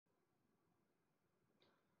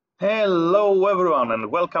Hello everyone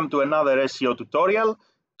and welcome to another SEO tutorial.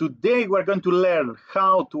 Today we're going to learn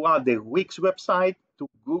how to add a Wix website to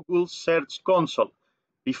Google Search Console.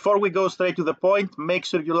 Before we go straight to the point, make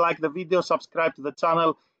sure you like the video, subscribe to the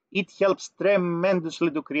channel. It helps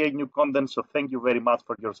tremendously to create new content, so thank you very much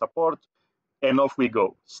for your support. And off we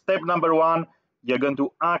go. Step number one, you're going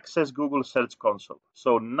to access Google Search Console.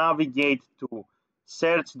 So navigate to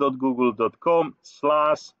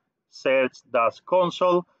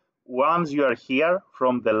search.google.com/search-console. Once you are here,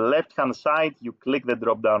 from the left-hand side, you click the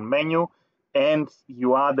drop-down menu and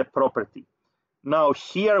you add a property. Now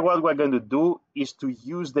here, what we're going to do is to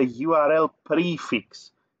use the URL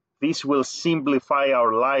prefix. This will simplify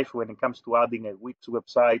our life when it comes to adding a Wix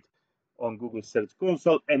website on Google Search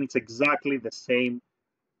Console, and it's exactly the same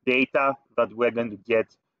data that we're going to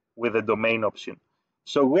get with the domain option.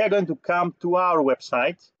 So we're going to come to our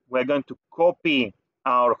website. We're going to copy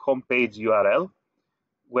our homepage URL.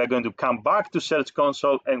 We're going to come back to Search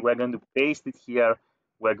Console and we're going to paste it here.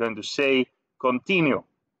 We're going to say continue.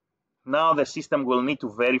 Now the system will need to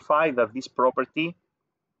verify that this property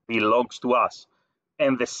belongs to us.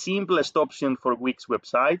 And the simplest option for Wix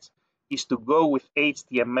websites is to go with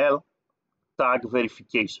HTML tag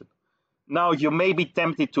verification. Now you may be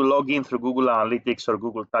tempted to log in through Google Analytics or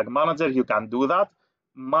Google Tag Manager. You can do that.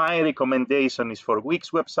 My recommendation is for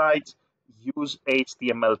Wix websites, use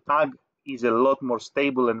HTML tag. Is a lot more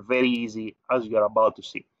stable and very easy, as you're about to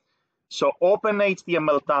see. So open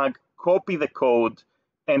HTML tag, copy the code,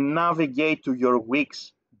 and navigate to your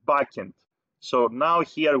Wix backend. So now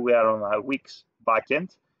here we are on our Wix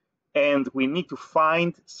backend, and we need to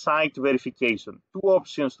find site verification. Two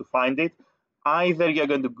options to find it. Either you're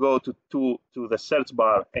going to go to the search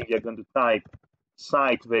bar and you're going to type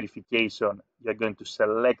site verification. You're going to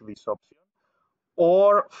select this option.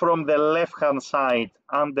 Or from the left-hand side,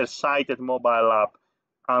 under Cited Mobile App,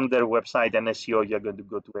 under Website and SEO, you're going to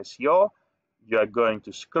go to SEO. You are going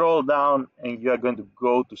to scroll down and you are going to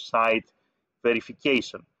go to Site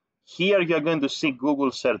Verification. Here, you're going to see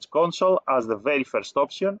Google Search Console as the very first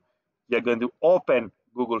option. You're going to open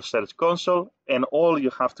Google Search Console, and all you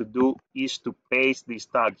have to do is to paste this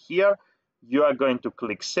tag here. You are going to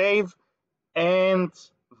click Save, and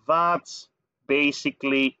that's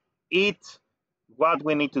basically it. What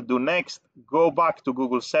we need to do next, go back to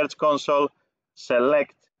Google Search Console,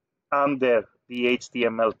 select under the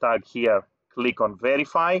HTML tag here, click on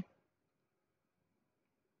Verify.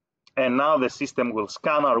 And now the system will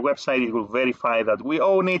scan our website, it will verify that we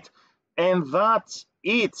own it, and that's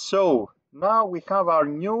it. So now we have our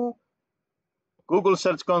new Google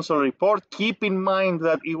Search Console report. Keep in mind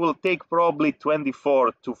that it will take probably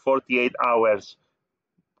 24 to 48 hours,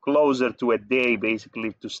 closer to a day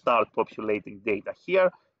basically, to start populating data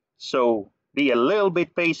here. So be a little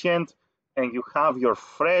bit patient and you have your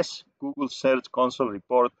fresh Google Search Console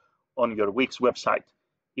report on your Wix website.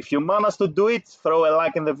 If you manage to do it, throw a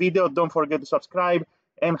like in the video, don't forget to subscribe,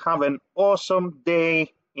 and have an awesome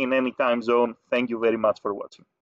day in any time zone. Thank you very much for watching.